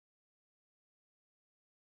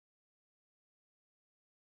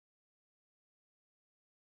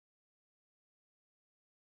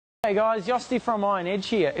Hey guys, Yosti from Iron Edge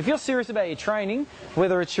here. If you're serious about your training,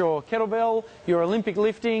 whether it's your kettlebell, your Olympic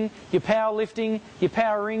lifting, your power lifting, your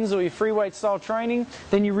power rings or your free weight style training,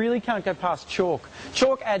 then you really can't go past chalk.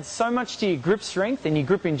 Chalk adds so much to your grip strength and your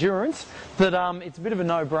grip endurance that it's a bit of a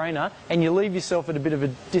no-brainer, and you leave yourself at a bit of a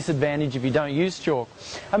disadvantage if you don't use chalk.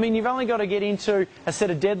 I mean, you've only got to get into a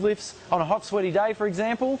set of deadlifts on a hot sweaty day, for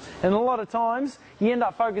example, and a lot of times you end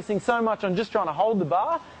up focusing so much on just trying to hold the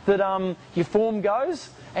bar that your form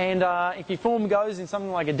goes. And if your form goes in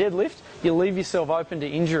something like a deadlift, you'll leave yourself open to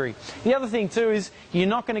injury. The other thing too is you're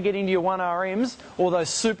not going to get into your 1RMs or those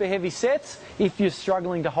super heavy sets if you're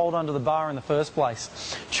struggling to hold onto the bar in the first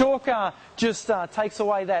place. Chalk just takes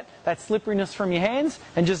away that slipperiness from your hands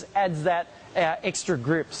and just adds that extra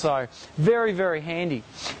grip, so very, very handy.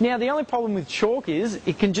 Now the only problem with chalk is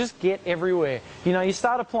it can just get everywhere. You know, you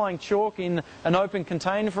start applying chalk in an open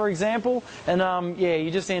container, for example, and yeah,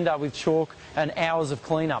 you just end up with chalk and hours of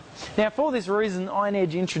cleanup. Now for this reason, Iron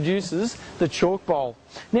Edge introduces the chalk bowl.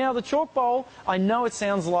 Now the chalk bowl, I know it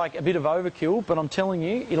sounds like a bit of overkill, but I'm telling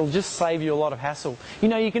you, it'll just save you a lot of hassle. You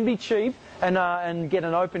know, you can be cheap and get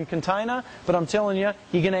an open container, but I'm telling you,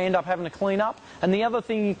 you're going to end up having to clean up. And the other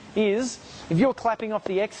thing is, if you're clapping off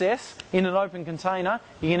the excess in an open container,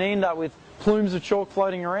 you're going to end up with plumes of chalk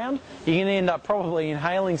floating around. You're going to end up probably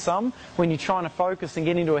inhaling some when you're trying to focus and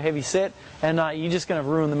get into a heavy set, and you're just going to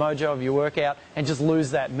ruin the mojo of your workout and just lose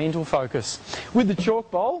that mental focus. With the chalk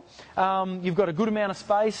bowl, you've got a good amount of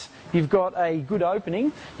space, you've got a good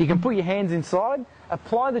opening, you can put your hands inside,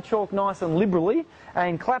 apply the chalk nice and liberally,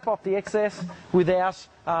 and clap off the excess without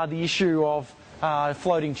the issue of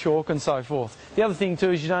floating chalk and so forth. The other thing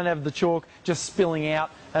too is you don't have the chalk just spilling out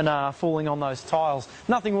and falling on those tiles.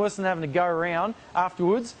 Nothing worse than having to go around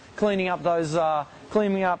afterwards cleaning up those,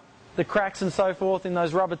 cleaning up the cracks and so forth in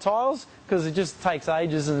those rubber tiles, because it just takes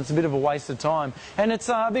ages and it's a bit of a waste of time. And it's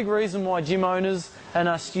a big reason why gym owners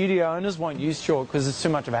and studio owners won't use chalk, because it's too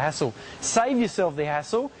much of a hassle. Save yourself the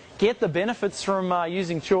hassle, get the benefits from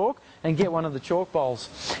using chalk, and get one of the chalk bowls.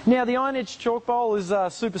 Now the Iron Edge chalk bowl is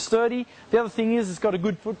super sturdy. The other thing is it's got a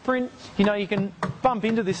good footprint. You know, you can bump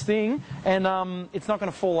into this thing and it's not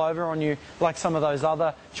going to fall over on you like some of those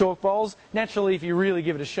other chalk bowls. Naturally, if you really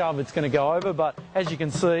give it a shove, it's going to go over, but as you can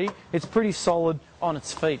see, it's pretty solid on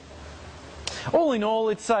its feet. All in all,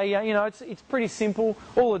 it's it's pretty simple.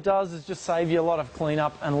 All it does is just save you a lot of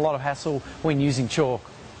cleanup and a lot of hassle when using chalk.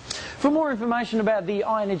 For more information about the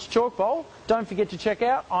Iron Edge chalk bowl, don't forget to check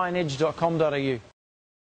out ironedge.com.au.